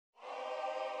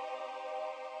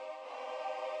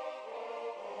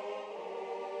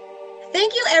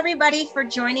Thank you, everybody, for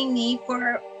joining me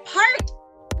for part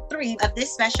 3 of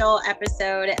this special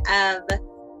episode of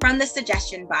From the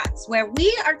Suggestion Box, where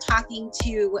we are talking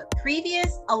to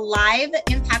previous Alive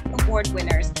Impact Award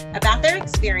winners about their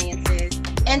experiences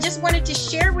and just wanted to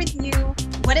share with you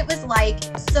what it was like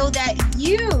so that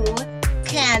you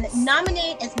can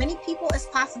nominate as many people as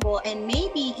possible and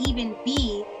maybe even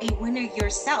be a winner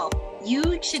yourself.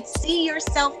 You should see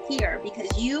yourself here because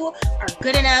you are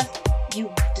good enough, you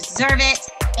deserve it,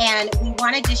 and we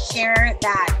want to just share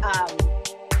that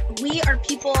we are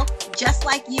people just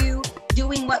like you,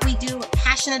 doing what we do,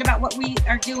 passionate about what we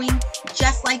are doing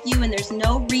just like you, and there's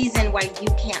no reason why you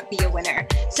can't be a winner.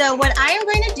 So what I am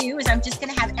going to do is I'm just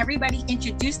going to have everybody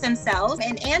introduce themselves,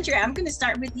 and Andrea, I'm going to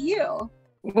start with you.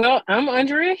 Well, I'm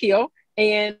Andrea Hill,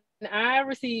 and I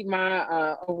received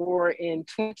my award in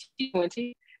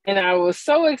 2020, and I was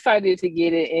so excited to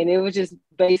get it, and it was just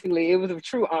basically, it was a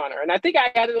true honor. And I think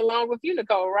I got it along with you,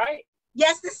 Nicole, right?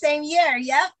 Yes, the same year.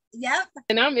 Yep.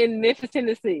 And I'm in Memphis,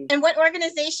 Tennessee. And what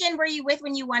organization were you with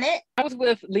when you won it? I was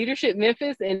with Leadership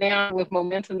Memphis, and now I'm with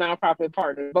Momentum Nonprofit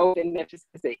Partners, both in Memphis,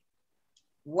 Tennessee.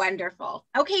 Wonderful.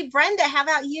 Okay, Brenda, how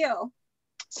about you?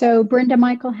 So Brenda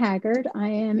Michael Haggard, I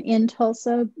am in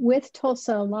Tulsa with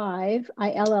Tulsa Alive. I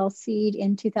LLC'd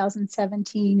in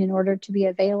 2017 in order to be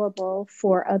available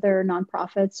for other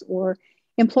nonprofits or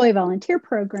employee volunteer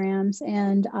programs.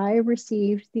 And I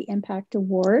received the Impact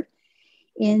Award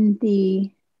in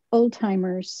the Old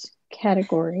Timers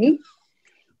category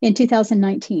in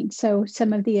 2019. So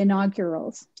some of the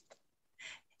inaugurals.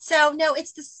 So no,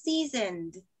 it's the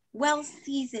seasoned, well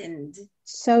seasoned.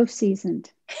 So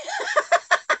seasoned.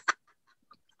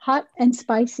 Hot and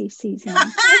spicy season.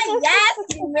 Yes,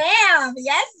 ma'am.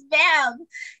 Yes, ma'am.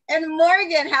 And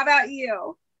Morgan, how about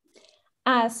you?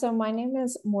 So my name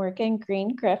is Morgan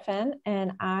Green Griffin,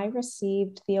 and I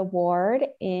received the award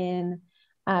in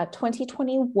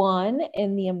 2021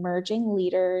 in the Emerging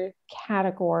Leader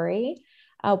category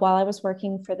while I was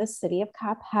working for the city of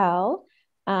Coppell.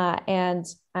 And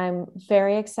I'm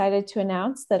very excited to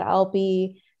announce that I'll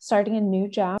be starting a new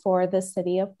job for the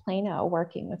city of Plano,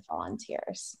 working with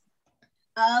volunteers.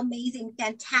 Amazing,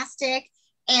 fantastic,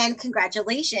 and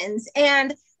congratulations.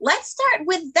 And let's start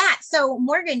with that. So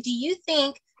Morgan, do you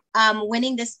think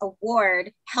winning this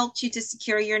award helped you to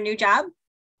secure your new job?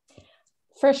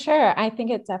 For sure. I think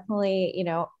it definitely,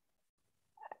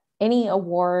 any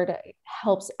award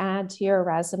helps add to your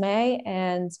resume.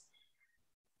 And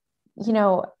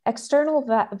external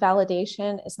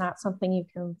validation is not something you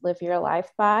can live your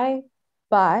life by,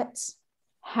 but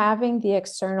having the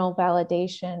external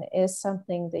validation is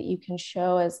something that you can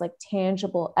show as like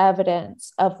tangible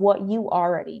evidence of what you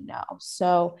already know.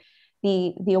 So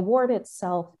the award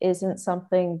itself isn't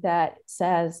something that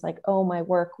says like, oh, my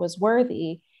work was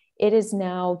worthy. It is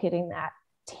now getting that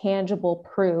tangible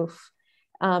proof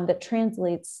that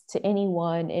translates to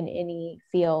anyone in any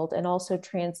field and also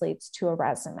translates to a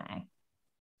resume.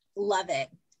 Love it.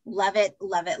 Love it.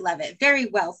 Love it. Love it. Very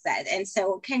well said. And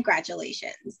so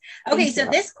congratulations. Okay. So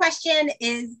this question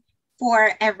is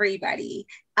for everybody.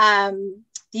 Do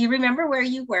you remember where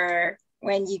you were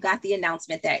when you got the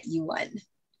announcement that you won?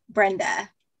 Brenda.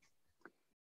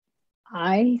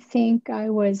 I think I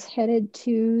was headed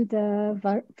to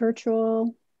the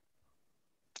virtual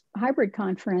hybrid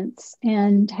conference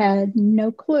and had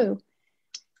no clue.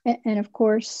 And of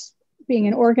course, being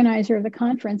an organizer of the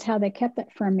conference, how they kept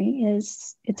that from me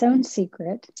is its own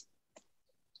secret.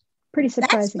 Pretty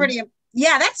surprising.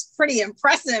 That's pretty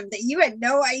impressive that you had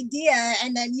no idea.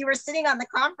 And then you were sitting on the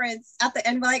conference at the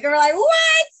end, we're like,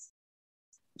 what?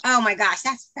 Oh my gosh,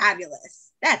 that's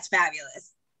fabulous. That's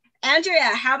fabulous.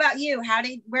 Andrea, how about you?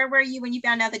 Where were you when you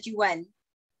found out that you won?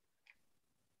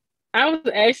 I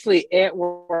was actually at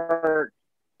work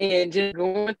and just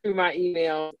going through my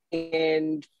email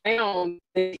and found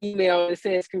the email that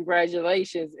says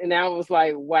congratulations. And I was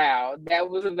like, wow, that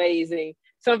was amazing.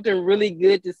 Something really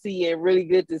good to see and really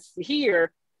good to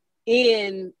hear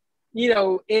in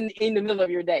the middle of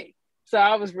your day. So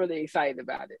I was really excited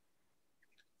about it.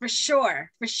 For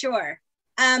sure.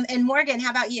 And Morgan,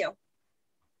 how about you?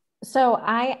 So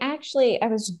I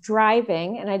was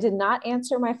driving and I did not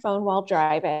answer my phone while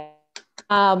driving.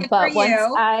 But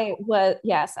I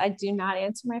do not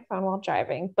answer my phone while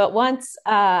driving. But once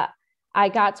I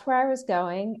got to where I was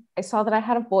going, I saw that I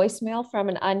had a voicemail from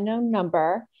an unknown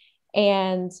number,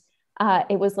 and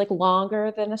it was like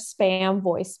longer than a spam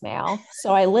voicemail.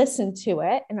 So I listened to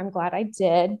it, and I'm glad I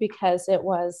did, because I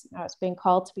was being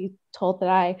called to be told that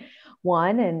I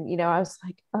won. And, I was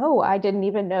like, oh, I didn't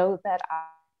even know that I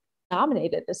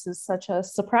nominated. This is such a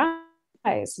surprise.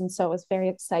 And so it was very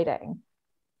exciting.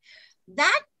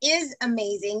 That is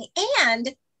amazing.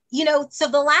 And, so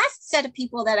the last set of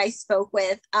people that I spoke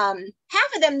with, half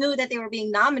of them knew that they were being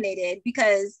nominated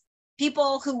because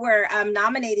people who were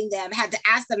nominating them had to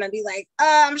ask them and be like,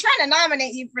 I'm trying to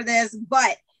nominate you for this,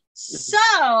 but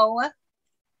so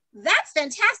that's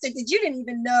fantastic that you didn't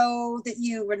even know that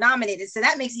you were nominated. So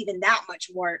that makes even that much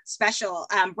more special.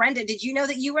 Brenda, did you know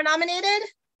that you were nominated?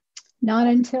 Not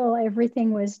until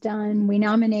everything was done. We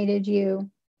nominated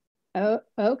you. Oh,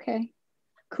 okay.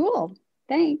 Cool.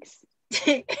 Thanks.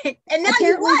 And now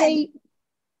apparently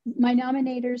my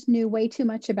nominators knew way too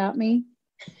much about me,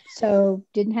 so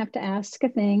didn't have to ask a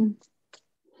thing.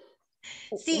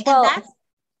 See, well, and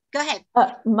go ahead.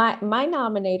 My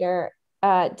nominator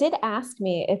did ask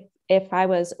me if I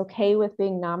was okay with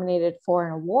being nominated for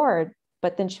an award,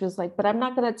 but then she was like, but I'm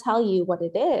not going to tell you what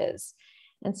it is.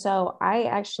 And so I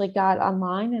actually got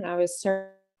online and I was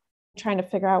trying to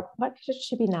figure out what should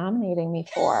she be nominating me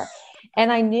for.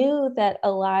 And I knew that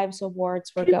Alive's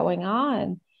awards were going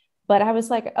on, but I was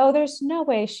like, oh, there's no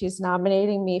way she's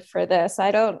nominating me for this.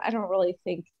 I don't really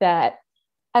think that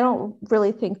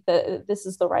this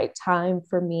is the right time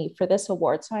for me for this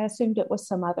award. So I assumed it was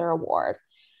some other award.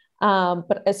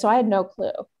 But so I had no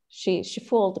clue. She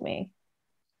fooled me.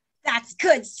 That's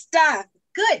good stuff.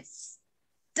 Good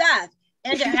stuff.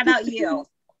 Andrea, how about you?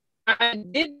 I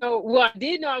did know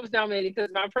I was nominated because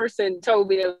my person told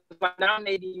me that I was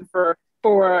nominating you for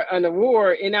an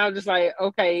award. And I was just like,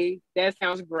 okay, that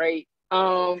sounds great.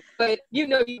 But you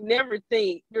never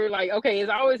think, you're like, okay,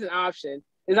 it's always an option.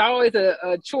 It's always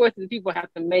a choice that people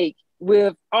have to make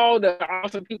with all the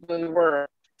awesome people in the world.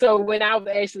 So when I was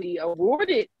actually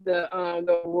awarded the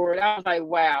award, I was like,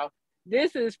 wow,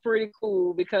 this is pretty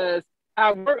cool because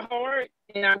I work hard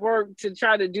and I work to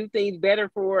try to do things better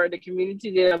for the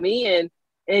community that I'm in.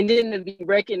 And then to be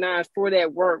recognized for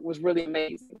that work was really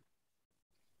amazing.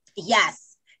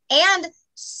 Yes. And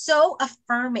so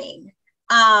affirming.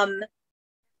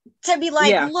 To be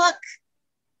like, look,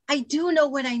 I do know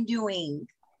what I'm doing.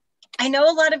 I know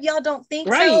a lot of y'all don't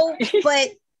think so, but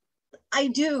I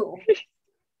do.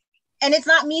 And it's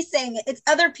not me saying it, it's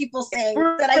other people saying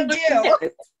that I do.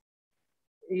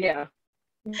 Yeah.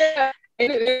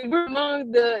 And we're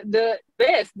among the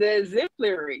best, the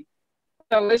exemplary.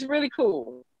 So it's really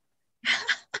cool.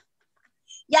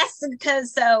 Yes,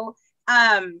 because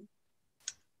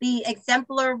the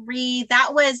exemplary,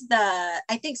 that was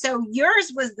I think so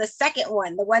yours was the second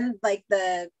one, the one like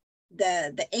the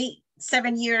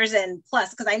 7 years and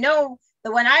plus, because I know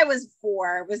the one I was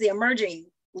for was the emerging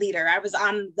leader. I was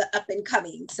on the up and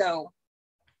coming. So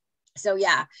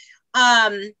yeah.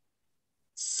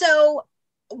 So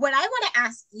what I want to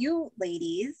ask you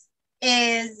ladies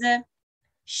is,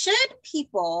 should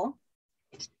people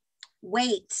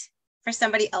wait for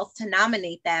somebody else to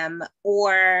nominate them,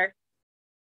 or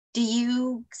do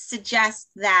you suggest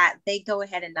that they go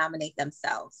ahead and nominate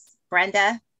themselves?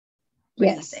 Brenda?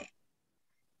 Yes.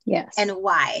 Yes. And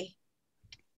why?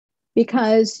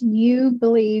 Because you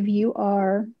believe you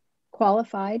are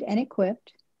qualified and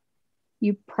equipped.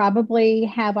 You probably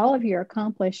have all of your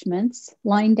accomplishments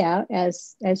lined out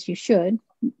as you should.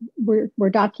 We're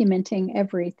documenting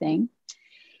everything.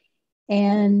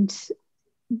 And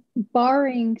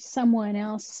barring someone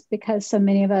else, because so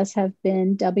many of us have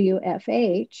been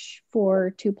WFH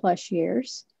for 2+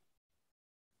 years,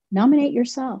 nominate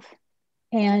yourself.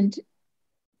 And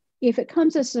if it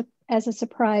comes as a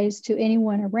surprise to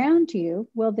anyone around you,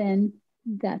 well, then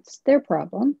that's their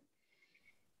problem.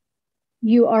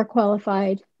 You are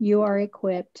qualified, you are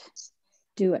equipped,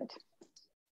 do it.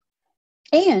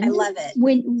 And I love it.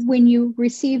 When you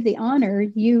receive the honor,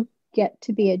 you get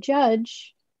to be a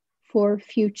judge for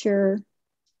future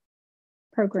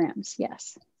programs.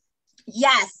 Yes.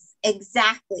 Yes,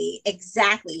 exactly.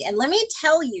 And let me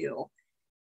tell you,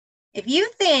 if you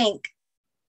think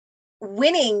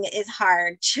winning is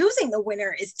hard, choosing the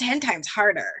winner is 10 times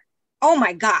harder. Oh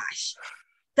my gosh.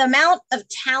 The amount of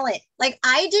talent, like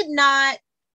I did not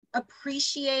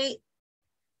appreciate,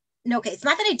 it's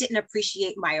not that I didn't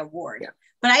appreciate my award,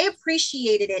 but I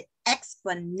appreciated it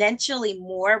exponentially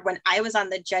more when I was on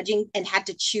the judging and had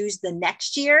to choose the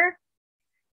next year.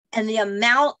 And the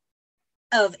amount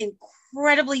of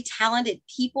incredibly talented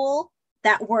people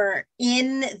that were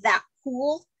in that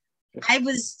pool, I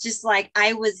was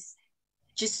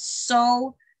just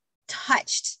so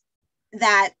touched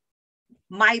that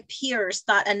my peers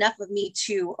thought enough of me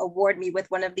to award me with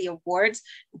one of the awards,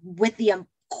 with the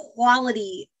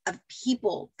quality of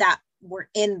people that were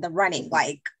in the running.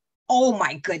 Like, oh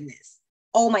my goodness.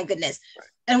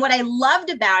 And what I loved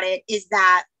about it is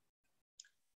that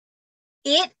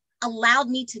it allowed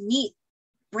me to meet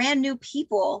brand new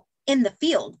people in the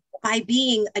field by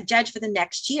being a judge for the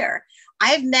next year.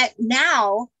 I've met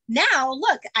now,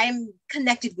 look, I'm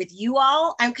connected with you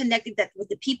all. I'm connected with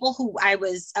the people who I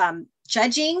was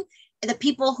judging, and the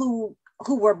people who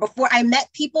were before. I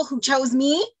met people who chose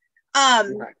me.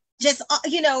 Right. Just,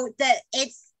 that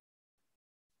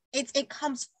it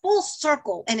comes full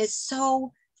circle and is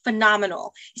so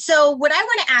phenomenal. So what I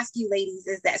want to ask you ladies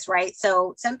is this, right?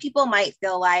 So some people might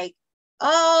feel like,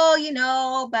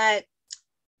 oh, but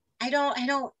I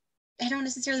don't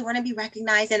necessarily want to be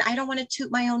recognized, and I don't want to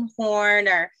toot my own horn,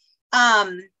 or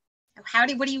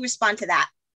what do you respond to that?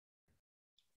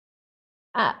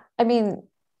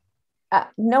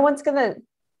 No one's going to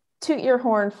toot your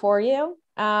horn for you.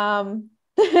 And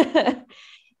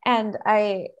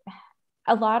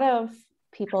a lot of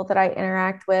people that I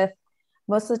interact with,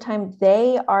 most of the time,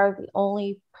 they are the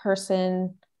only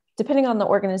person, depending on the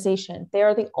organization, they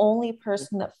are the only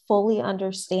person that fully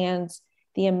understands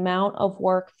the amount of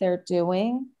work they're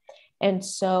doing. And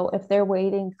so if they're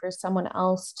waiting for someone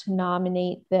else to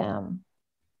nominate them,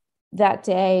 that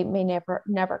day may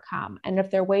never come. And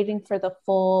if they're waiting for the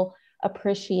full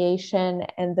appreciation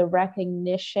and the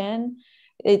recognition,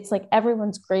 it's like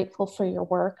everyone's grateful for your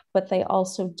work, but they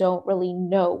also don't really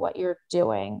know what you're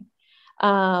doing.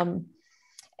 And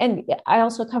I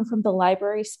also come from the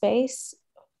library space.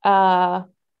 And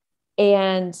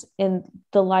in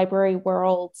the library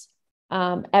world,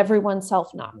 everyone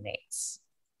self-nominates.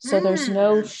 So there's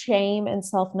no shame in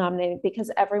self-nominating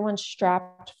because everyone's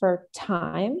strapped for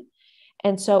time.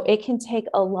 And so it can take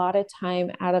a lot of time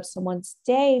out of someone's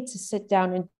day to sit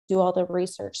down and do all the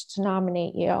research to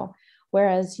nominate you.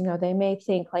 Whereas, they may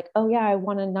think like, oh yeah, I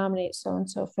want to nominate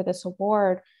so-and-so for this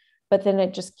award, but then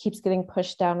it just keeps getting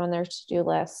pushed down on their to-do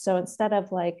list. So instead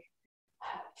of like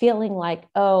feeling like,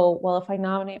 oh, well, if I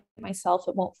nominate myself,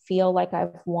 it won't feel like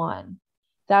I've won.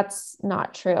 That's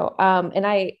not true. And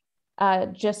I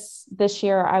just this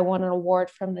year, I won an award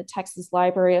from the Texas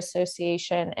Library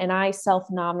Association, and I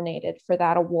self-nominated for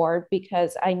that award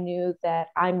because I knew that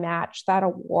I matched that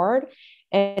award.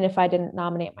 And if I didn't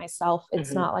nominate myself,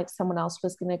 it's not like someone else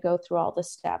was going to go through all the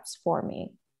steps for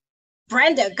me.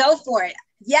 Brenda, go for it.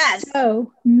 Yes.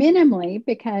 So minimally,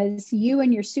 because you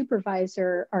and your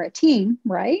supervisor are a team,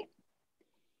 right?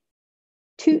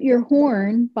 Toot your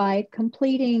horn by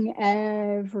completing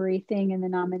everything in the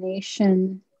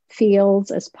nomination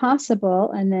fields as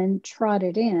possible, and then trot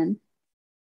it in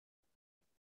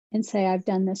and say, I've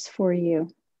done this for you.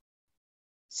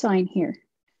 Sign here.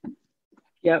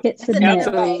 Yep.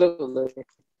 Absolutely.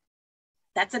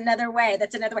 That's another way.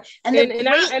 And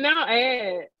I'll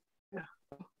add.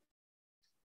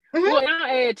 Well, and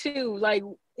I'll add too, like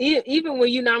even when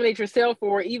you nominate yourself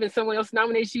or even someone else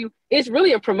nominates you, it's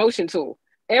really a promotion tool.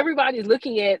 Everybody's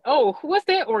looking at, oh, what's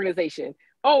that organization?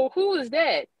 Oh, who is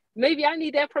that? Maybe I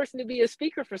need that person to be a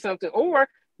speaker for something, or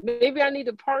maybe I need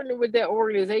to partner with that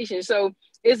organization. So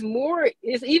it's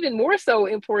even more so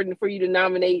important for you to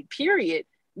nominate, period,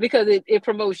 because it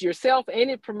promotes yourself and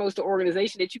it promotes the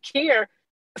organization that you care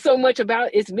so much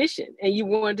about its mission and you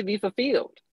want it to be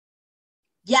fulfilled.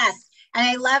 Yes. And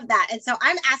I love that. And so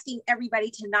I'm asking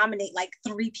everybody to nominate like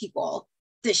 3 people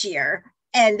this year.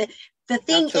 And the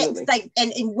thing is like,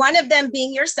 and one of them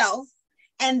being yourself,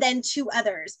 and then 2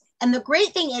 others. And the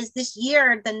great thing is this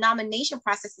year, the nomination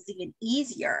process is even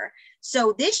easier.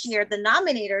 So this year, the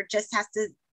nominator just has to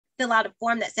fill out a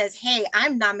form that says, hey,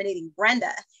 I'm nominating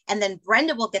Brenda. And then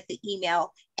Brenda will get the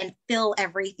email and fill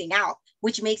everything out,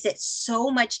 which makes it so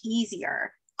much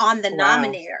easier on the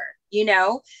nominator,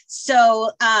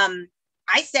 So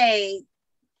I say,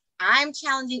 I'm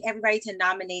challenging everybody to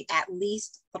nominate at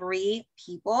least 3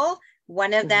 people,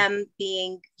 one of them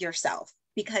being yourself,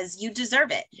 because you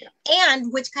deserve it. Yeah.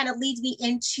 And which kind of leads me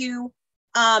into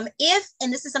and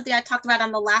this is something I talked about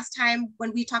on the last time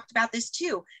when we talked about this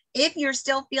too, if you're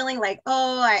still feeling like,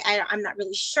 I'm not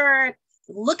really sure,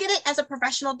 look at it as a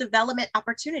professional development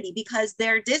opportunity, because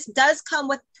this does come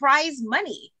with prize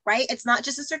money, right? It's not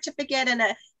just a certificate and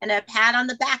a pat on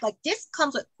the back. Like, this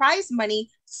comes with prize money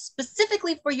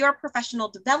specifically for your professional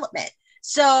development.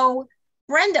 So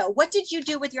Brenda, what did you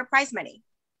do with your prize money?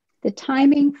 The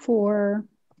timing for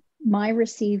my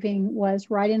receiving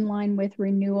was right in line with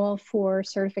renewal for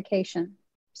certification.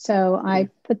 So I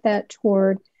put that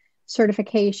toward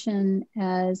certification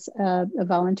as a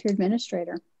volunteer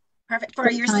administrator. Perfect.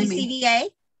 For your CCVA?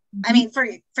 I mean, for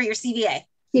your CVA.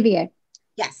 CVA.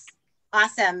 Yes.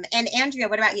 Awesome. And Andrea,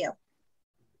 what about you?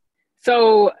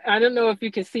 So I don't know if you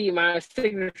can see my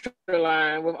signature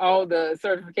line with all the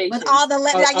certifications. With all the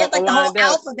letters, I get like the whole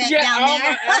alphabet down there.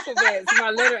 My alphabets,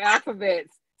 my letter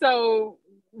alphabets. So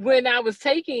when I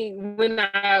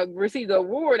received the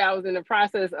award, I was in the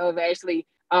process of actually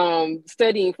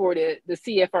studying for the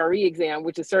CFRE exam,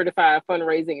 which is Certified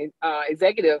Fundraising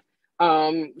Executive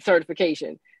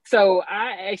certification. So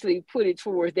I actually put it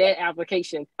towards that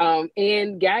application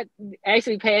and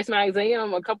actually passed my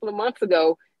exam a couple of months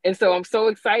ago. And so I'm so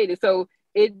excited. So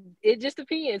it just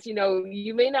depends,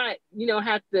 you may not,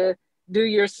 have to do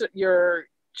your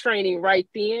training right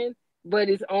then, but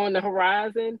it's on the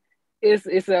horizon.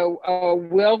 It's a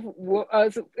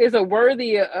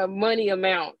worthy money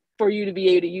amount for you to be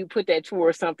able to put that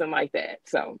towards something like that.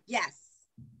 So yes.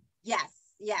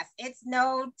 It's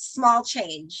no small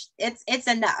change. It's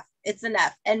enough. It's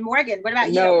enough. And Morgan, what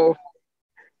about you?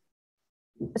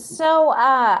 So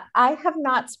I have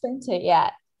not spent it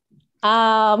yet.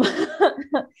 Well,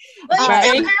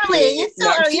 it's early. It's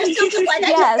so early. You're still just like,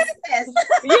 yes.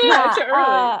 It's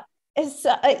early. It's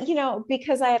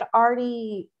because I had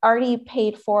already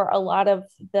paid for a lot of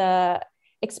the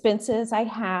expenses I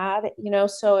had,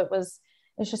 so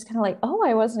it's just kind of like, oh,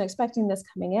 I wasn't expecting this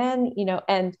coming in,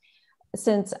 and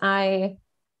since I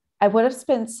would have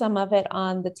spent some of it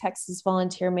on the Texas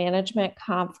Volunteer Management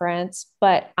Conference,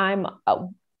 but I'm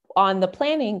on the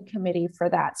planning committee for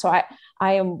that. So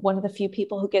I am one of the few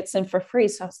people who gets in for free.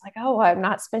 So I was like, oh, I'm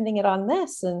not spending it on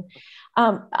this. And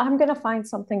I'm going to find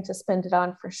something to spend it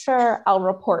on for sure. I'll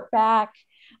report back.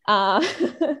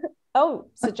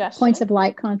 Suggestion. Points of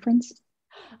Light conference.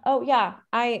 Oh yeah.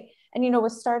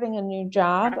 Was starting a new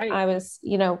job. Right. I was,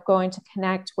 going to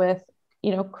connect with,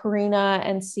 Karina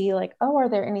and see like, oh, are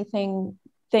there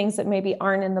things that maybe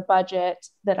aren't in the budget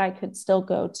that I could still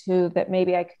go to that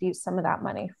maybe I could use some of that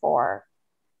money for.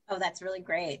 Oh, that's really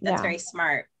great. That's very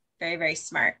smart. Very, very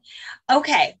smart.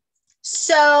 Okay.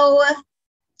 So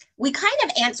we kind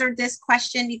of answered this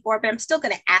question before, but I'm still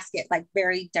going to ask it like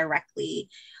very directly.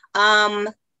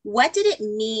 What did it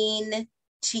mean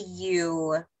to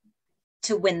you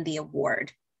to win the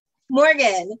award?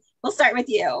 Morgan, we'll start with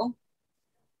you.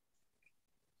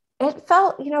 It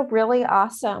felt, really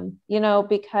awesome,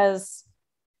 because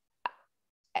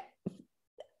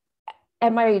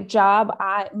at my job,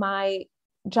 my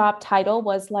job title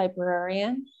was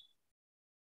librarian.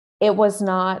 It was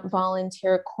not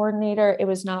volunteer coordinator. It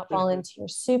was not volunteer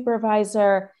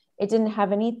supervisor. It didn't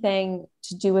have anything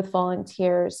to do with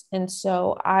volunteers. And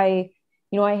so I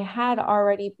had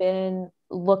already been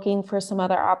looking for some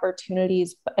other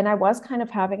opportunities, and I was kind of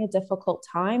having a difficult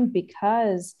time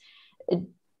because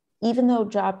even though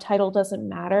job title doesn't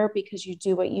matter because you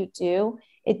do what you do,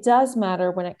 it does matter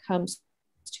when it comes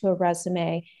to a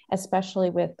resume,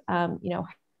 especially with,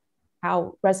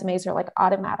 how resumes are like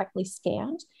automatically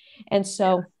scanned. And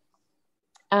so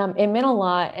it meant a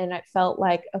lot. And I felt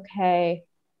like, okay,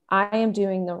 I am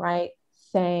doing the right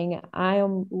thing. I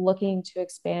am looking to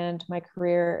expand my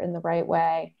career in the right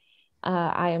way.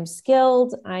 I am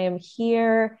skilled. I am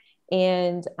here.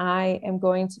 And I am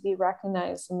going to be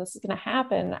recognized, and this is going to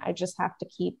happen. I just have to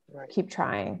keep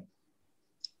trying.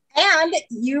 And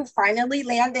you finally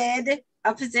landed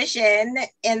a position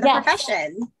in the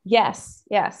profession. Yes.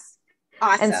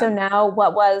 Awesome. And so now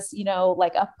what was,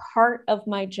 like a part of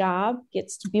my job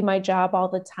gets to be my job all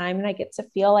the time. And I get to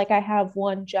feel like I have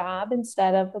one job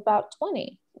instead of about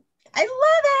 20. I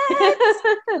love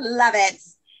it. Love it.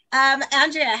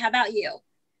 Andrea, how about you?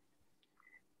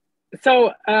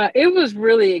 So it was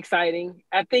really exciting.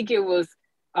 I think it was,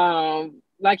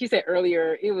 like you said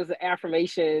earlier, it was an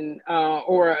affirmation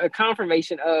or a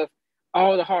confirmation of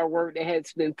all the hard work that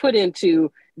has been put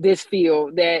into this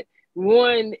field, that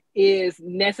one is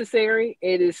necessary.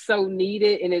 It is so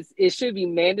needed, and it should be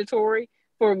mandatory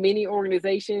for many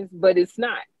organizations, but it's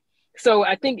not. So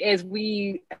I think as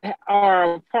we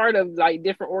are part of like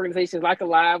different organizations like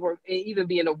Alive, or even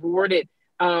being awarded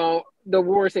the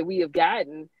awards that we have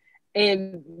gotten,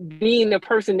 and being the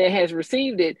person that has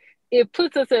received it, it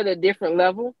puts us at a different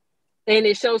level. And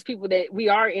it shows people that we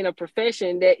are in a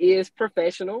profession that is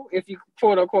professional, if you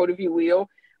quote unquote, if you will.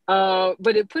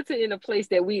 But it puts it in a place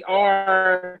that we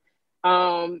are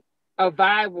a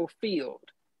viable field,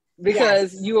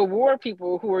 because you award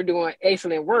people who are doing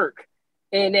excellent work,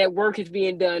 and that work is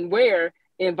being done where?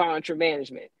 In volunteer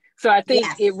management. So I think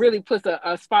it really puts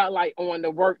a spotlight on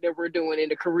the work that we're doing and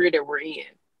the career that we're in.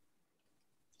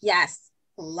 Yes.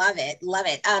 Love it. Love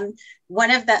it.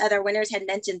 One of the other winners had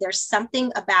mentioned there's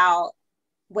something about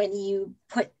when you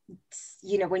put,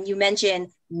 when you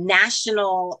mention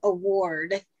national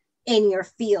award in your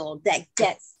field that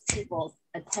gets people's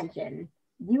attention.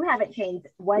 You haven't changed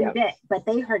one bit, but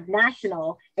they heard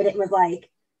national and it was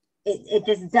like, it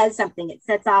just does something. It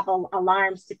sets off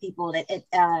alarms to people that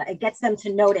it gets them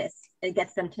to notice. It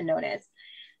gets them to notice.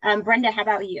 Brenda, how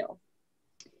about you?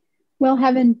 Well,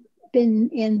 having been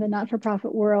in the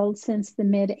not-for-profit world since the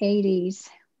mid 80s,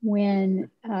 when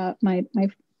my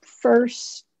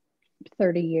first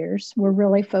 30 years were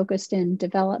really focused in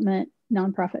development,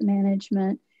 nonprofit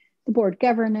management, the board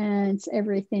governance,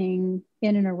 everything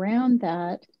in and around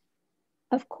that,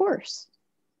 of course,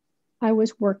 I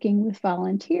was working with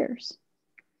volunteers.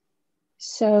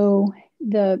 So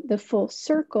the full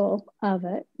circle of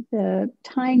it, the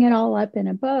tying it all up in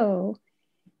a bow,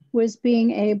 was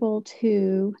being able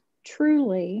to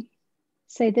truly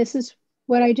say, this is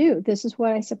what I do, this is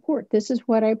what I support, this is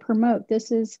what I promote,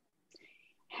 this is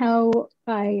how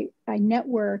I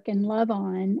network and love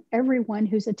on everyone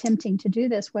who's attempting to do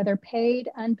this, whether paid,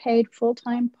 unpaid,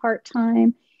 full-time,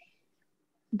 part-time.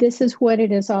 This is what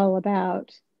it is all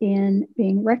about, in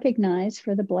being recognized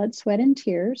for the blood, sweat, and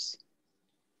tears,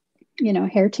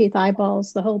 hair, teeth,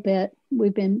 eyeballs, the whole bit.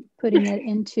 We've been putting it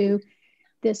into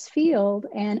this field.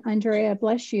 And Andrea,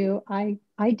 bless you, I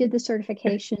did the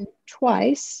certification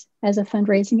twice as a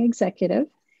fundraising executive.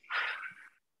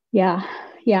 Yeah,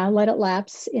 let it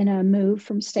lapse in a move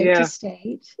from state to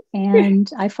state. And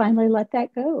I finally let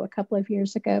that go a couple of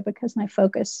years ago, because my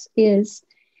focus is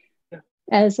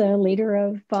as a leader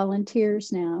of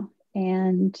volunteers now,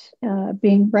 and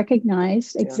being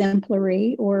recognized,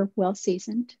 exemplary or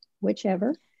well-seasoned,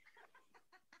 whichever.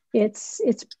 It's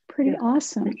pretty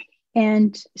awesome.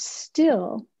 And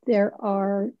still, there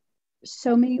are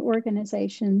so many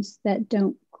organizations that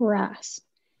don't grasp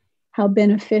how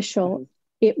beneficial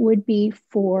it would be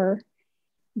for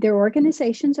their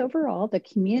organizations overall, the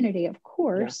community, of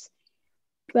course,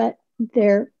 but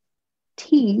their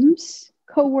teams,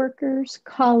 coworkers,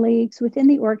 colleagues within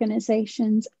the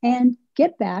organizations, and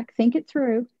get back, think it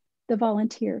through, the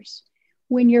volunteers.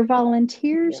 When your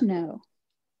volunteers know,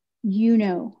 you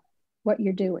know what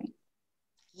you're doing.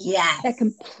 Yes. That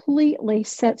completely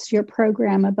sets your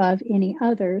program above any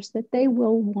others that they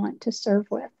will want to serve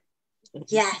with.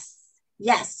 Yes.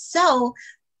 Yes. So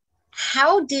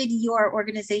how did your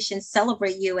organization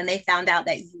celebrate you when they found out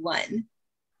that you won?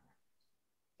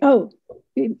 Oh,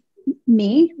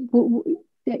 me?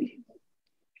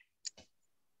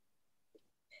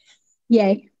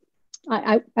 Yay.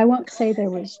 I won't say there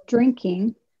was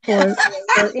drinking or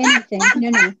anything.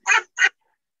 No.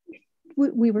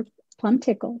 We were plumb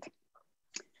tickled.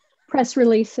 Press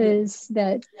releases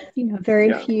that,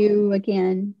 very few,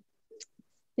 again,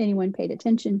 anyone paid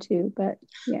attention to, but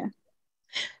yeah.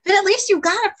 But at least you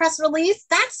got a press release.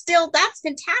 That's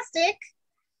fantastic.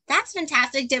 That's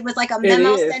fantastic. Was like a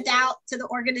memo sent out to the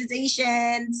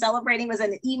organization celebrating? Was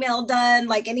an email done?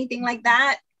 Like anything like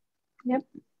that? Yep.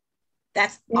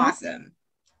 That's awesome.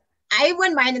 I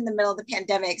won mine in the middle of the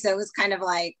pandemic, so it was kind of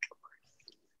like,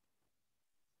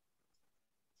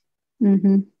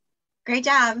 great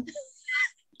job.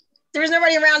 There was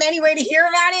nobody around anyway to hear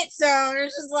about it, so it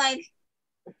was just like,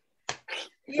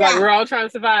 like we're all trying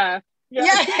to survive.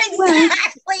 Yeah,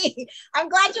 exactly. I'm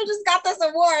glad you just got this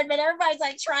award, but everybody's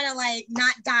like trying to like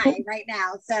not die right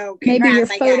now. So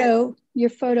congrats, maybe your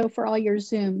photo for all your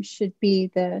Zooms should be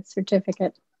the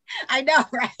certificate. I know,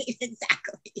 right?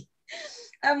 Exactly.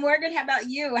 Morgan, how about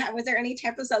you? Was there any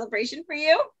type of celebration for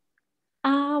you?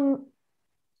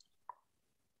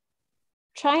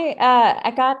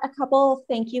 I got a couple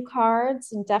thank you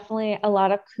cards and definitely a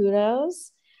lot of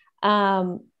kudos.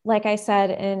 Like I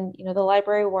said, in the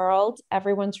library world,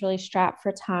 everyone's really strapped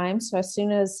for time. So as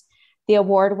soon as the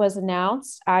award was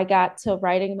announced, I got to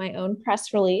writing my own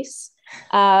press release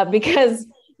because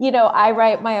I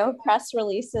write my own press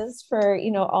releases for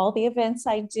all the events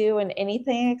I do and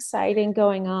anything exciting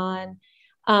going on.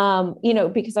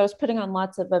 Because I was putting on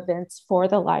lots of events for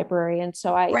the library, and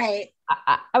so I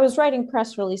was writing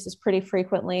press releases pretty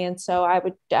frequently, and so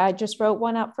I just wrote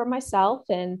one up for myself,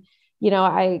 and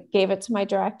I gave it to my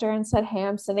director and said, hey,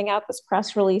 I'm sending out this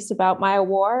press release about my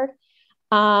award.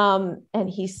 And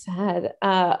he said,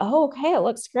 oh, okay, it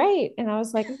looks great. And I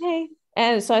was like, okay.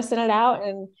 And so I sent it out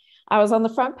and I was on the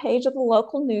front page of the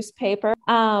local newspaper.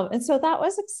 And so that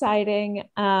was exciting.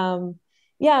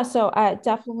 So I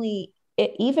definitely,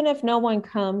 even if no one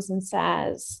comes and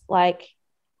says like,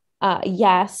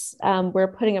 yes,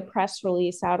 we're putting a press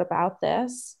release out about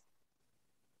this.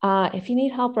 If you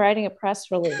need help writing a press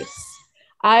release,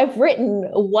 I've written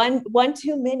one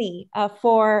too many I've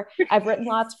written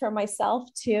lots for myself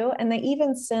too. And they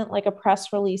even sent like a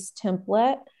press release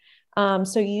template.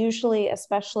 So usually,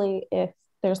 especially if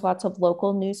there's lots of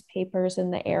local newspapers in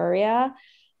the area,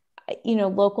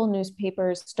 local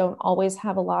newspapers don't always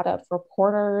have a lot of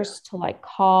reporters to like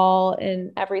call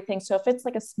and everything. So if it's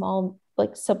like a small,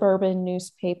 like suburban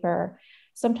newspaper,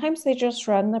 Sometimes they just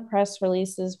run the press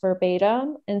releases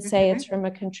verbatim and say it's from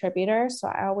a contributor. So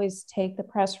I always take the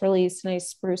press release and I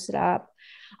spruce it up.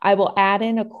 I will add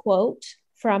in a quote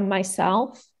from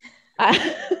myself.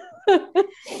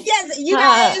 Yes, you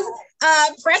guys,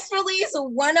 press release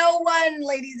 101,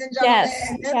 ladies and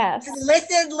gentlemen. Yes.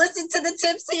 Listen to the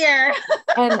tips here.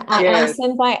 And I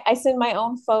send my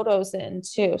own photos in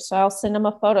too. So I'll send them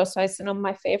a photo. So I send them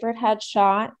my favorite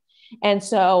headshot. And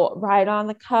so right on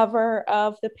the cover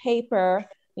of the paper,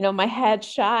 my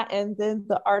headshot and then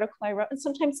the article I wrote. And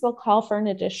sometimes they'll call for an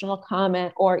additional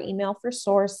comment or email for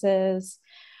sources,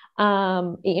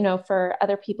 for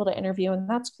other people to interview. And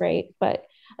that's great. But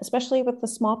especially with the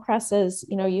small presses,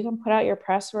 you can put out your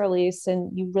press release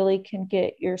and you really can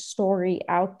get your story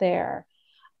out there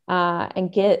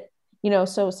and get,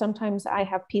 so sometimes I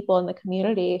have people in the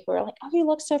community who are like, oh, you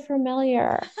look so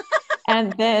familiar.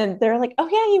 And then they're like, oh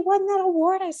yeah, you won that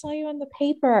award. I saw you in the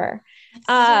paper.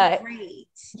 That's so great.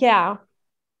 Yeah.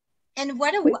 And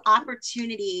what an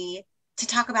opportunity to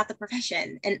talk about the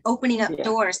profession and opening up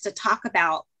doors to talk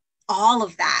about all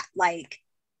of that. Like,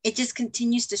 it just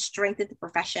continues to strengthen the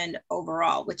profession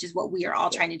overall, which is what we are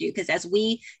all trying to do. Because as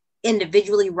we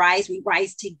individually rise, we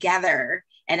rise together.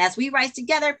 And as we rise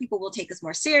together, people will take us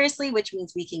more seriously, which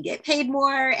means we can get paid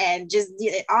more and just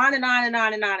on and on and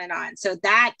on and on and on. So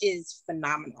that is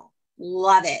phenomenal.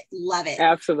 Love it. Love it.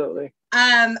 Absolutely.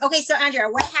 Okay. So Andrea,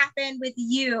 what happened with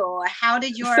you? How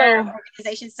did your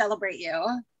organization celebrate you?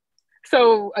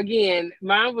 So again,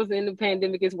 mine was in the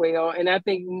pandemic as well. And I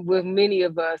think with many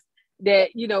of us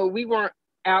that, we weren't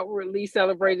outwardly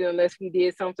celebrated unless we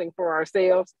did something for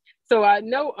ourselves. So I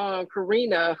know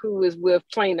Karina, who is with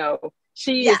Plano,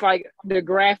 she is like the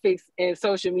graphics and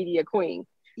social media queen.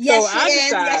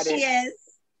 Yes, she is.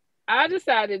 I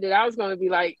decided that I was going to be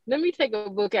like, let me take a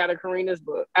book out of Karina's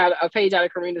book, a page out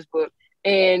of Karina's book,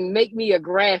 and make me a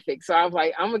graphic. So I was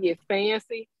like, I'm going to get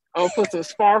fancy. I'm going to put some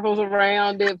sparkles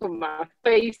around it, put my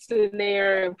face in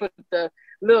there, and put the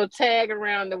little tag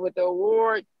around it with the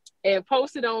award, and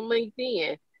post it on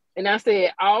LinkedIn. And I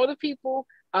said, all the people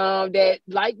that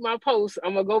like my posts,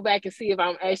 I'm going to go back and see if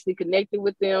I'm actually connected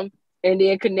with them, and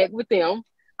then connect with them.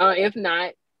 If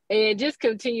not, and just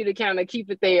continue to kind of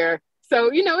keep it there. So,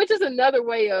 it's just another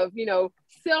way of,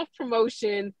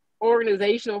 self-promotion,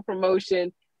 organizational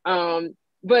promotion.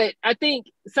 But I think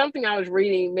something I was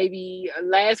reading maybe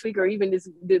last week or even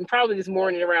probably this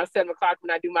morning around 7:00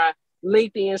 when I do my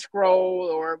LinkedIn scroll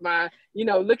or my,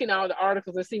 looking at all the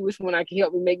articles and see which one I can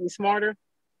help me make me smarter.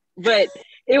 But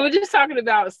it was just talking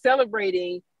about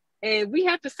celebrating, and we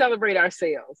have to celebrate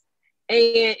ourselves.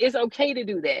 And it's okay to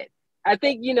do that. I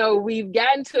think, we've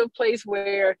gotten to a place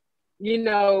where,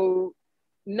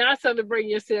 not celebrating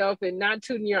yourself and not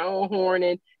tooting your own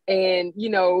horn and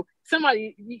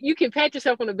somebody, you can pat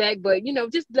yourself on the back, but,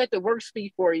 just let the work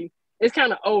speak for you. It's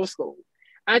kind of old school.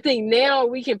 I think now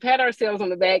we can pat ourselves on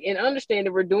the back and understand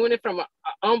that we're doing it from a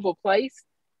humble place,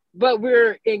 but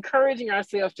we're encouraging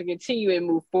ourselves to continue and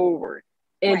move forward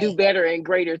and do better and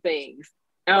greater things.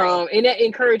 And that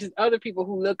encourages other people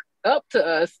who look up to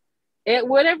us at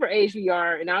whatever age we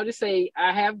are. And I'll just say,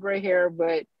 I have gray hair,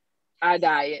 but I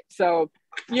dye it. So,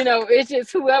 it's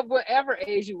just whatever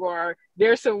age you are,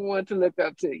 there's someone to look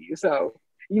up to you. So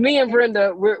me and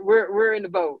Brenda, we're in the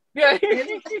boat. Yeah.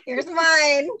 Here's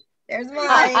mine. There's mine.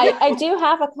 I do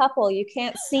have a couple. You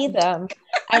can't see them.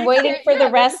 I'm waiting for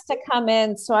the rest to come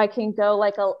in so I can go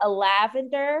like a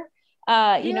lavender. But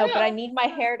I need my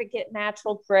hair to get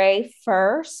natural gray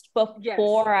first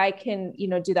before I can,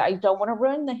 do that. I don't want to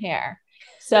ruin the hair.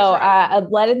 So I'm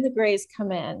letting the grays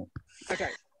come in. Okay.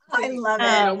 I love it.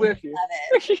 I'm with you.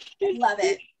 Love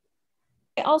it.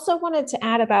 I also wanted to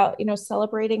add about,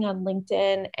 celebrating on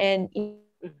LinkedIn and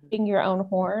eating your own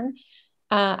horn.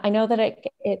 I know that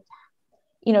it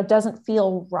doesn't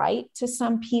feel right to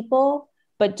some people,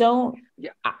 but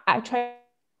I try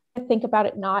to think about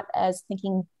it not as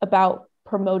thinking about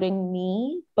promoting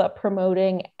me, but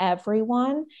promoting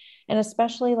everyone. And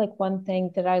especially like one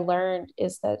thing that I learned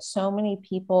is that so many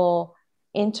people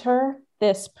enter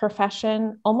this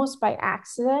profession almost by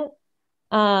accident.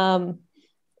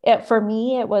 For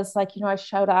me, it was like, I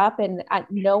showed up and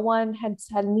no one had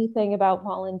said anything about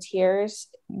volunteers.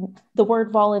 The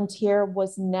word volunteer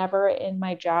was never in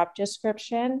my job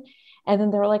description. And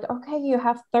then they were like, okay, you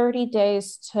have 30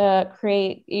 days to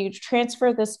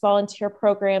transfer this volunteer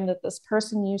program that this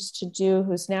person used to do,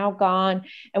 who's now gone.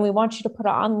 And we want you to put it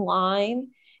online.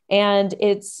 And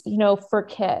it's, for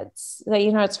kids,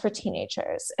 it's for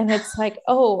teenagers. And it's like,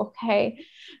 oh, okay.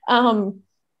 And,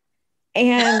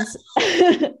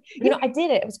 I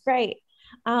did it. It was great.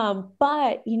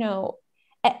 But,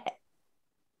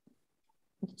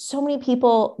 so many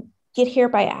people get here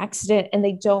by accident and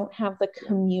they don't have the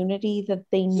community that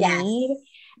they need.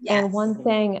 Yes. And one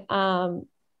thing,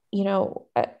 you know,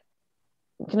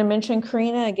 I'm going to mention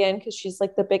Karina again, because she's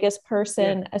like the biggest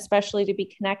person, especially to be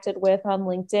connected with on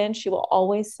LinkedIn. She will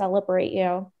always celebrate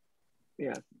you.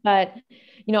 Yeah. But,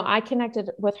 you know, I connected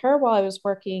with her while I was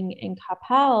working in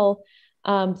Coppell,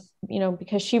 you know,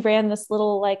 because she ran this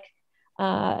little like,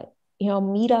 you know,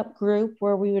 meetup group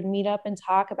where we would meet up and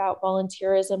talk about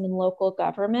volunteerism in local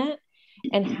government,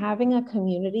 and having a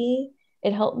community.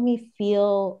 It helped me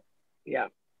feel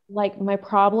like my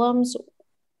problems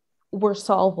were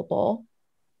solvable.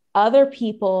 Other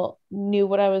people knew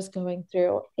what I was going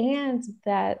through, and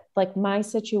that like my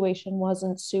situation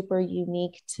wasn't super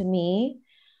unique to me.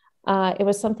 It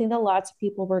was something that lots of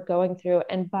people were going through.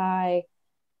 And by,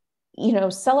 you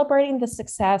know, celebrating the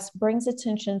success brings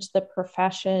attention to the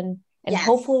profession. And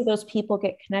hopefully those people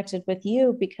get connected with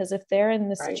you, because if they're in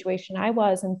the situation I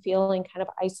was and feeling kind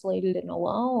of isolated and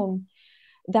alone,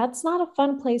 that's not a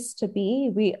fun place to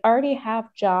be. We already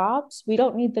have jobs. We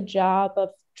don't need the job of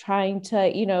trying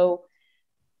to, you know,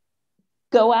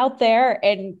 go out there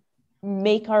and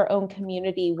make our own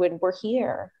community when we're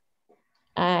here.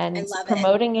 And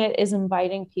promoting it is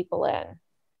inviting people in.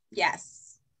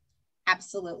 Yes,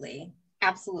 absolutely.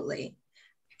 Absolutely.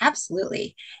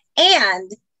 Absolutely.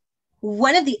 And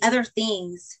one of the other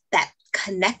things that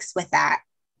connects with that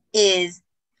is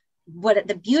what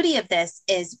the beauty of this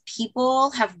is. People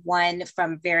have won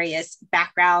from various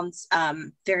backgrounds,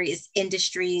 various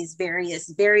industries,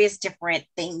 various different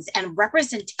things, and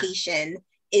representation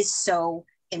is so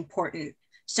important.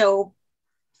 So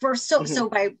so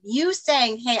by you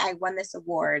saying, hey, I won this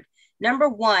award, number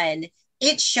one,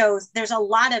 it shows there's a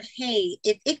lot of, hey,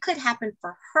 if it could happen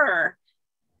for her,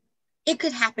 it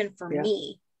could happen for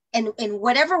me. And in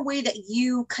whatever way that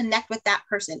you connect with that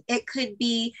person, it could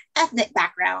be ethnic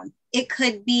background, it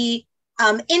could be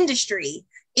industry,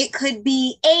 it could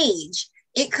be age,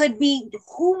 it could be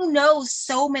who knows,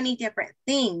 so many different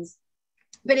things.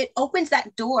 But it opens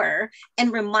that door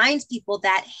and reminds people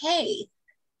that, hey,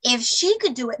 if she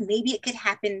could do it, maybe it could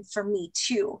happen for me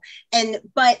too.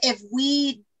 But if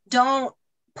we don't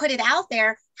put it out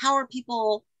there, how are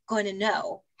people going to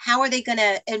know? How are they going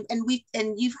to,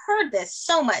 and you've heard this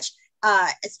so much,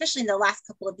 especially in the last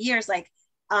couple of years, like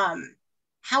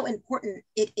how important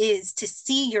it is to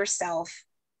see yourself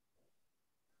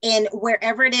in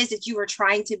wherever it is that you are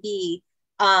trying to be,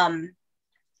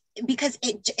 because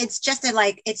it's just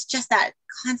that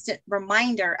constant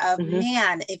reminder of,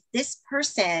 man, if this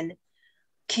person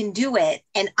can do it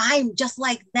and I'm just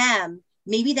like them,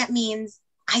 maybe that means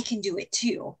I can do it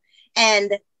too.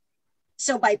 And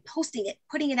so by posting it,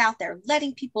 putting it out there,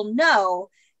 letting people know,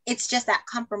 it's just that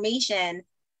confirmation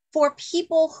for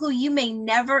people who you may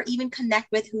never even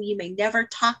connect with, who you may never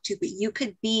talk to, but you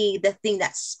could be the thing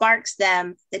that sparks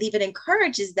them, that even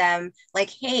encourages them, like,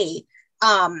 hey,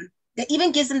 that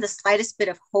even gives them the slightest bit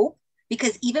of hope,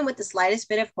 because even with the slightest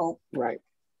bit of hope,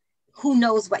 who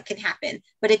knows what can happen.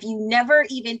 But if you never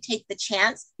even take the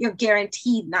chance, you're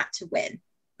guaranteed not to win.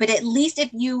 But at least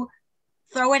if you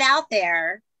throw it out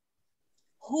there,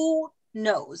 who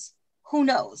knows? Who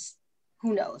knows?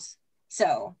 Who knows?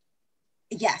 So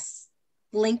yes,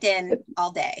 LinkedIn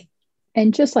all day.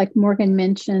 And just like Morgan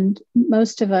mentioned,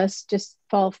 most of us just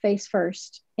fall face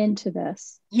first into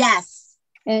this. Yes.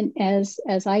 And as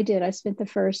I did, I spent the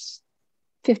first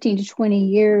 15 to 20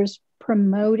 years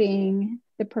promoting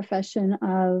the profession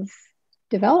of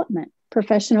development,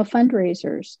 professional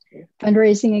fundraisers,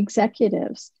 fundraising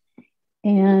executives.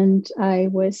 And I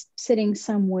was sitting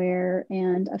somewhere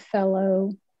and a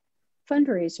fellow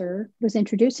fundraiser was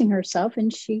introducing herself,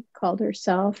 and she called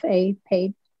herself a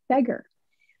paid beggar.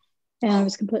 And I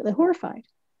was completely horrified.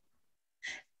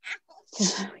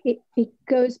 So it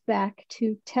goes back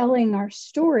to telling our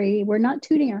story. We're not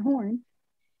tooting our horn.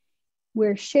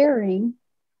 We're sharing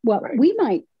what we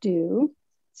might do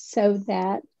so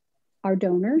that our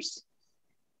donors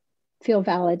feel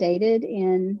validated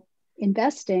in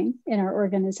investing in our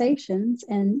organizations,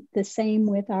 and the same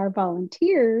with our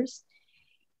volunteers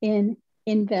in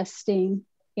investing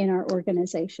in our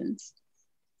organizations.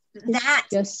 That's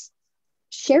just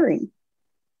sharing.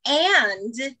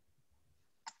 And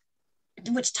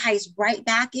which ties right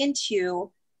back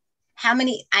into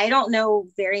I don't know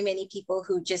very many people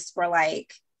who just were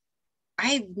like,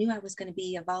 I knew I was going to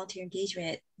be a volunteer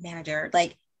engagement manager.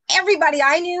 Like everybody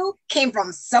I knew came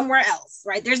from somewhere else,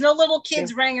 right? There's no little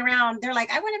kids running around. They're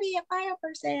like, I want to be a fire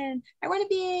person. I want to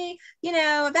be,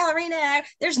 a ballerina.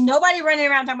 There's nobody running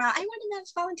around talking about, I want to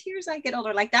manage volunteers when I get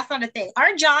older. Like that's not a thing.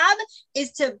 Our job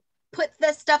is to put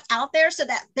this stuff out there so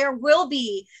that there will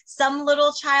be some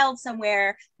little child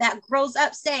somewhere that grows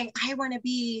up saying, I want to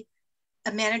be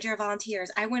a manager of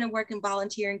volunteers. I want to work in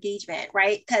volunteer engagement,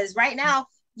 right? Because right now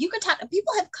you could talk,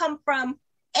 people have come from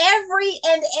every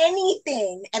and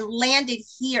anything and landed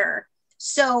here.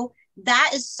 So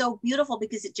that is so beautiful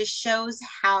because it just shows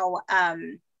how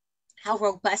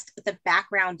robust the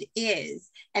background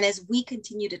is. And as we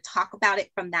continue to talk about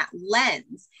it from that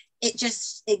lens, it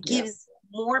gives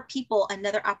more people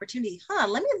another opportunity.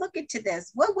 Let me look into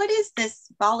this. What is this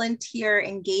volunteer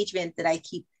engagement that I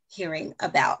keep hearing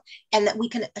about? And that we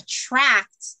can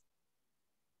attract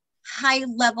high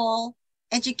level,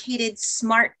 educated,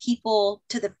 smart people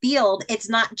to the field. It's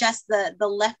not just the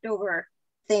leftover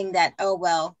thing that, oh,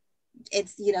 well,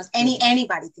 it's,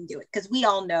 anybody can do it, because we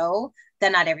all know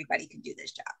that not everybody can do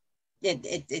this job.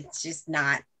 It's just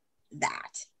not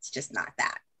that. It's just not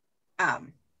that.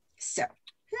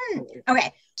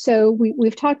 Okay. So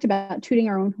we've talked about tooting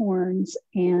our own horns,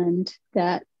 and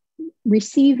that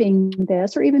receiving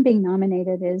this or even being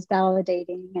nominated is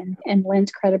validating and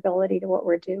lends credibility to what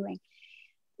we're doing.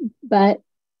 But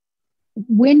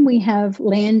when we have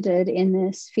landed in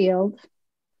this field,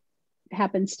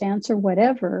 happenstance or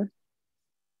whatever,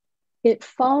 it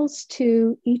falls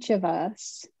to each of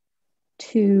us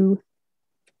to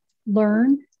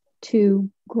learn,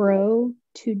 to grow,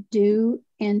 to do,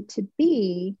 and to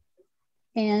be.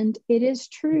 And it is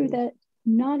true that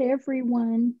not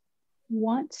everyone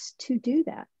wants to do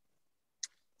that.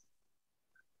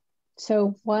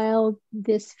 So while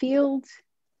this field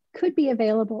could be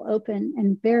available, open,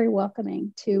 and very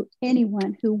welcoming to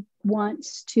anyone who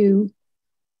wants to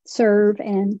serve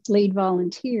and lead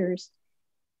volunteers,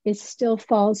 it still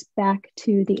falls back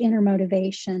to the inner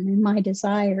motivation and my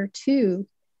desire to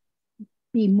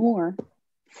be more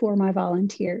for my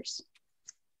volunteers.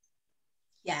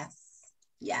 Yes.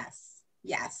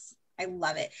 I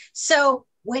love it. So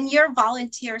when your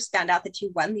volunteers found out that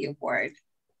you won the award,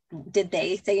 did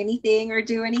they say anything or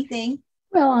do anything?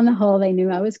 Well, on the whole, they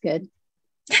knew I was good.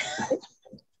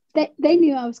 They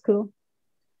knew I was cool.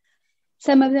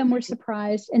 Some of them were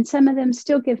surprised, and some of them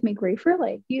still give me grief.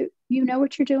 Really, you know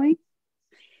what you're doing?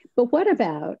 But what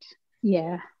about,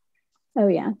 to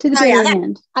the very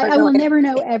end. I will never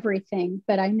know everything,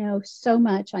 but I know so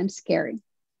much. I'm scary.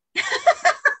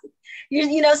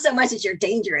 You know so much that you're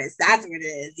dangerous. That's what it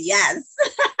is. Yes.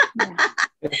 Yeah.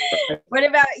 What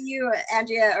about you,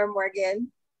 Andrea or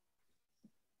Morgan?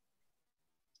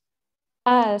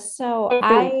 So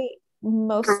I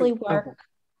mostly work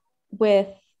with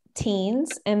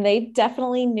teens, and they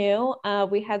definitely knew.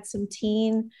 We had some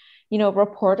teen,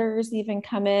 reporters even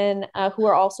come in who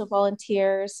are also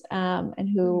volunteers and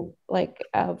who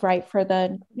write for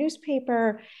the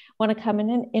newspaper, want to come in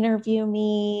and interview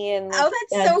me and that's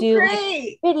so do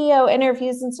great. Video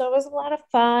interviews. And so it was a lot of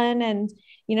fun. And,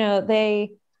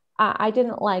 I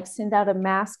didn't send out a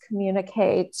mass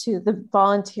communique to the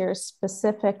volunteers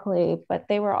specifically, but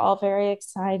they were all very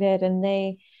excited, and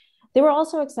they were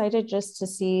also excited just to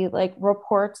see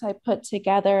reports I put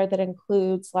together that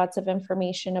includes lots of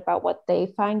information about what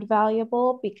they find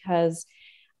valuable, because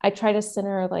I try to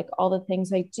center all the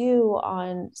things I do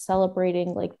on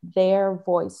celebrating their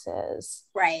voices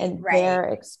and their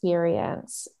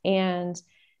experience. And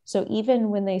so even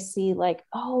when they see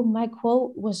oh, my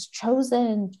quote was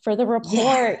chosen for the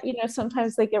report,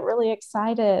 sometimes they get really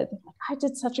excited. I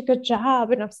did such a good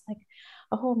job. And I was like,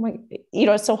 oh my,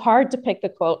 it's so hard to pick the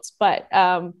quotes, but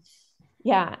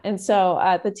and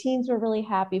so the teens were really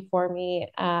happy for me,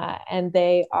 and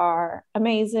they are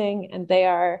amazing, and they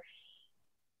are,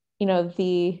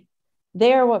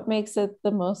 they're what makes it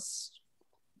the most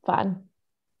fun.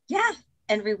 Yeah,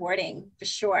 and rewarding for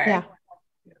sure. Yeah.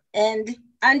 And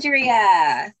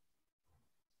Andrea.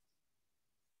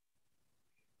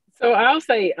 So I'll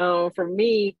say, for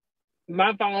me,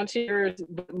 my volunteers,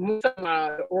 most of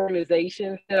my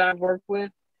organizations that I work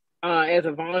with as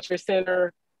a volunteer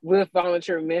center with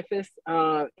Volunteer Memphis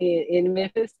in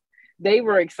Memphis, they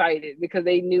were excited because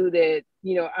they knew that,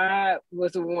 I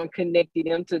was the one connecting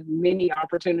them to many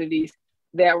opportunities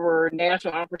that were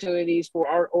national opportunities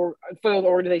for the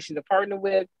organization to partner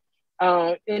with.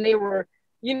 And they were,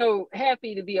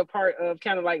 happy to be a part of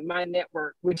kind of my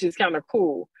network, which is kind of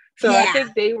cool. So I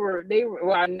think they were,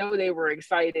 well, I know they were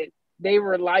excited. They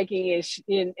were liking it,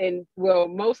 and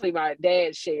mostly my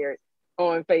dad shared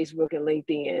on Facebook and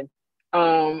LinkedIn.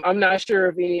 I'm not sure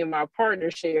if any of my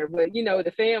partners share, but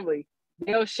the family,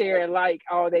 they'll share and like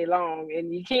all day long,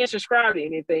 and you can't subscribe to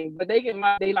anything, but they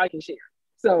like and share.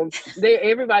 So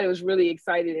everybody was really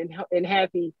excited and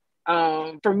happy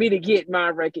for me to get my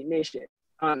recognition,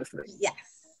 honestly. Yes.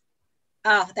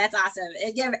 Oh, that's awesome.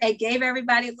 It gave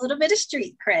everybody a little bit of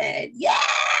street cred. Yeah.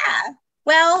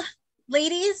 Well,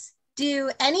 ladies,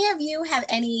 do any of you have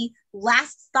any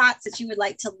last thoughts that you would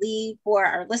like to leave for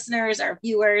our listeners, our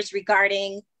viewers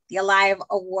regarding the Alive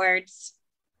Awards?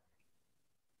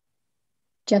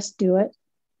 Just do it.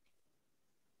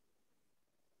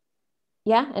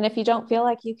 Yeah. And if you don't feel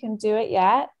like you can do it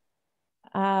yet,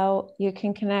 you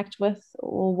can connect with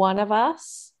one of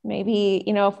us. Maybe,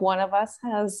 if one of us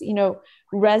has,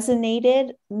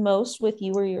 resonated most with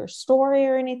you or your story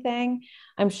or anything,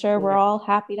 I'm sure we're all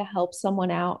happy to help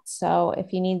someone out. So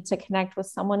if you need to connect with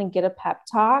someone and get a pep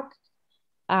talk,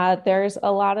 there's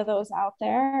a lot of those out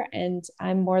there, and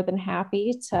I'm more than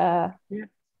happy to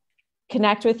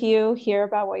connect with you, hear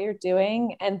about what you're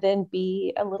doing, and then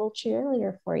be a little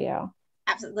cheerleader for you.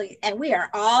 Absolutely. And we are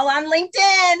all on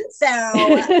LinkedIn. So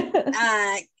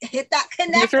hit that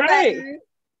connect button.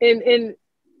 And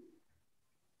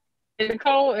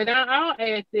Nicole, and I'll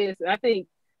add this. I think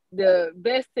the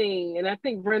best thing, and I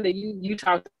think Brenda, you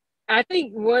talked, I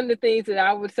think one of the things that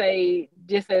I would say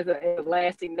just as a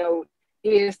lasting note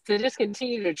is to just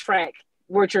continue to track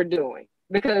what you're doing,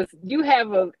 because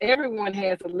everyone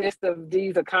has a list of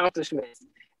these accomplishments.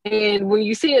 And when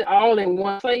you see it all in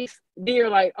one place, then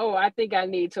you're like, oh, I think I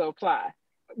need to apply.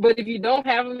 But if you don't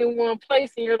have them in one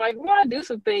place, and you're like, well, I do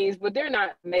some things, but they're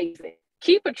not amazing.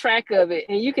 Keep a track of it,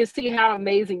 and you can see how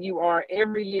amazing you are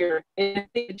every year and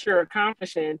that you're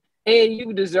accomplishing, and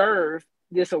you deserve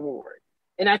this award.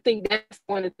 And I think that's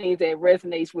one of the things that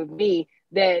resonates with me,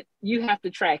 that you have to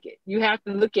track it. You have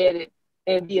to look at it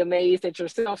and be amazed at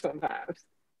yourself sometimes.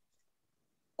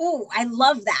 Oh, I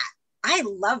love that. I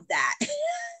love that.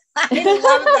 I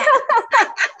love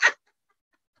that.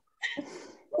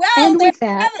 Well, and with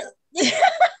that.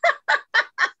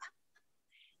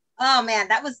 Oh man,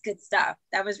 that was good stuff.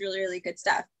 That was really, really good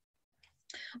stuff.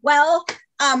 Well,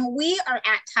 we are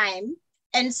at time.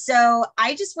 And so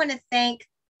I just want to thank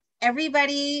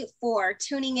everybody for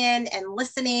tuning in and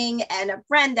listening, and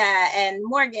Brenda and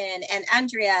Morgan and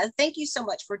Andrea. Thank you so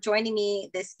much for joining me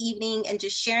this evening and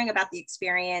just sharing about the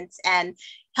experience and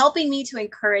helping me to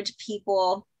encourage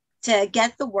people to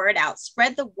get the word out,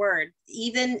 spread the word.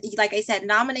 Even, like I said,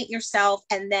 nominate yourself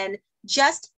and then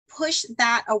just push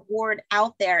that award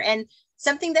out there. And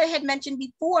something that I had mentioned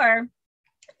before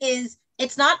is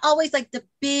it's not always like the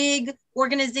big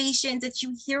organizations that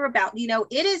you hear about.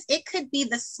 It could be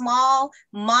the small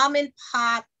mom and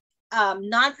pop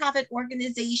nonprofit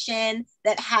organization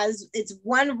that has its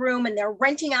one room and they're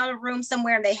renting out a room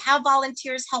somewhere and they have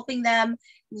volunteers helping them.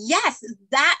 Yes,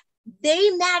 that they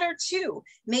matter too.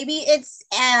 Maybe it's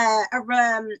a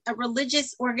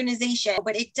religious organization,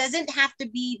 but it doesn't have to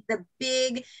be the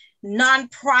big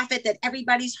nonprofit that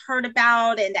everybody's heard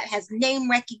about and that has name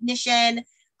recognition.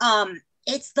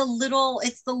 It's the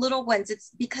little ones.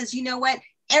 It's because you know what?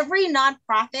 Every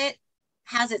nonprofit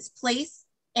has its place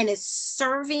and is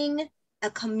serving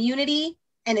a community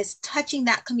and is touching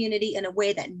that community in a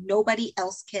way that nobody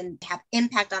else can have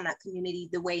impact on that community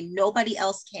the way nobody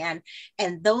else can.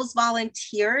 And those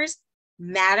volunteers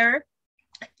matter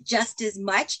just as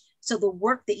much. So the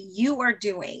work that you are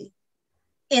doing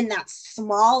in that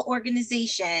small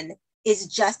organization is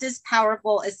just as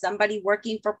powerful as somebody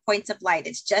working for Points of Light.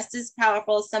 It's just as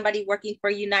powerful as somebody working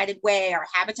for United Way or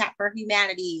Habitat for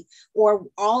Humanity or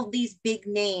all these big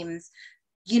names.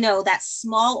 That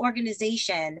small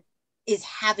organization is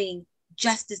having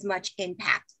just as much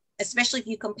impact, especially if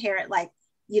you compare it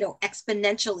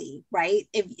exponentially, right?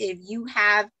 If you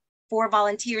have 4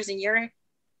 volunteers and you're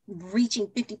reaching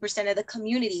 50% of the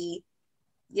community,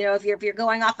 if you're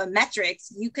going off of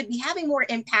metrics, you could be having more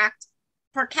impact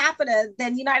per capita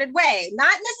than United Way.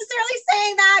 Not necessarily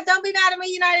saying that, don't be mad at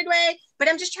me, United Way, but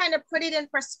I'm just trying to put it in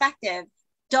perspective.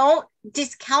 Don't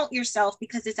discount yourself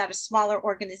because it's at a smaller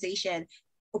organization.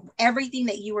 Everything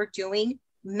that you are doing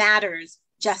matters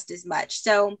just as much.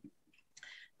 So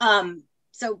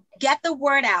get the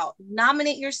word out,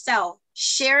 nominate yourself,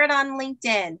 share it on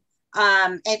LinkedIn.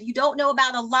 If you don't know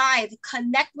about Alive,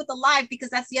 connect with Alive, because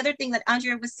that's the other thing that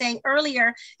Andrea was saying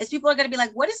earlier, is people are going to be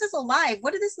like, what is this Alive?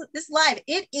 What is this Live?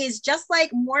 It is just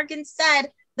like Morgan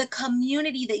said, the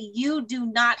community that you do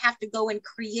not have to go and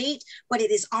create, but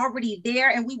it is already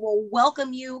there, and we will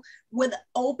welcome you with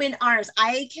open arms.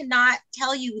 I cannot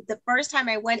tell you the first time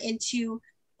I went into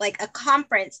like a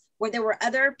conference where there were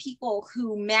other people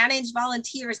who manage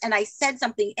volunteers, and I said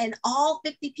something and all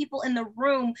 50 people in the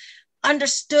room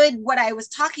understood what I was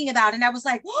talking about. And I was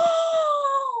like,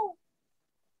 whoa,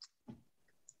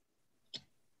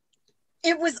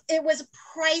 it was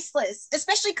priceless,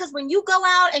 especially because when you go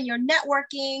out and you're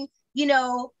networking,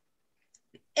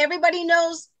 everybody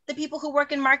knows the people who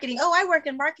work in marketing. Oh, I work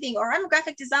in marketing, or I'm a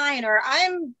graphic design, or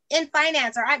I'm in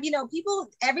finance, or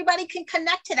everybody can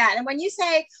connect to that. And when you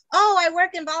say, oh, I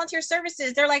work in volunteer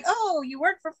services, they're like, oh, you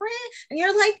work for free? And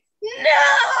you're like,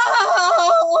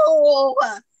 no.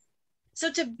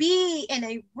 So to be in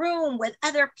a room with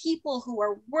other people who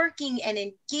are working and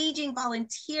engaging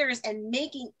volunteers and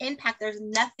making impact, there's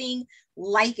nothing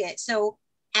like it. So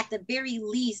at the very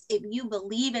least, if you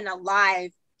believe in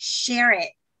Alive, share it.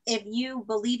 If you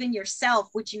believe in yourself,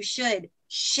 which you should,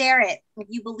 share it. If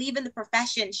you believe in the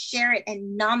profession, share it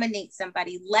and nominate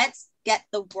somebody. Let's get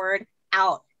the word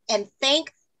out. And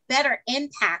thank Better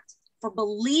Impact for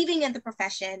believing in the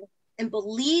profession and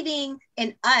believing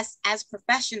in us as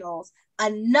professionals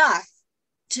enough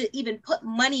to even put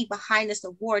money behind this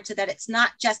award, so that it's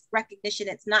not just recognition,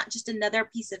 it's not just another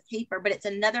piece of paper, but it's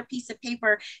another piece of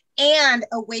paper and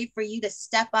a way for you to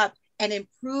step up and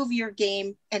improve your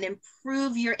game and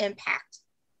improve your impact.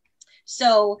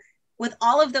 So with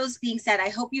all of those being said, I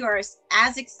hope you are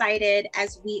as excited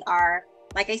as we are.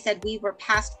 Like I said, we were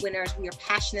past winners. We are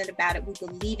passionate about it. We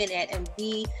believe in it. And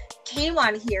we came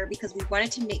on here because we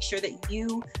wanted to make sure that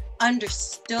you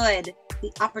understood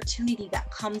the opportunity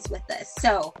that comes with this.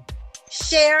 So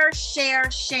share, share,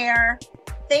 share.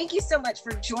 Thank you so much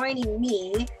for joining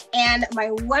me and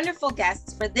my wonderful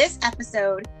guests for this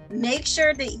episode. Make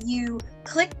sure that you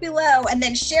click below and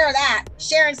then share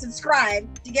and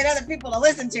subscribe to get other people to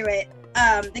listen to it.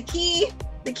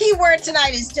 The key word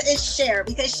tonight is share,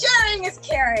 because sharing is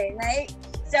caring, right?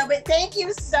 So, but thank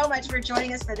you so much for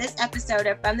joining us for this episode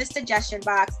of From the Suggestion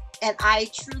Box. And I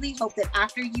truly hope that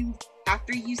after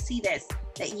you see this,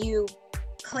 that you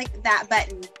click that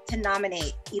button to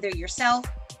nominate either yourself,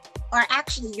 or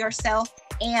actually yourself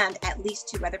and at least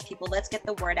 2 other people. Let's get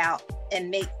the word out and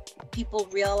make people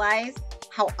realize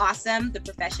how awesome the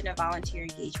profession of volunteer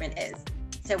engagement is.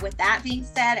 So with that being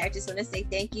said, I just want to say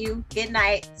thank you. Good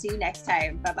night. See you next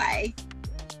time. Bye-bye.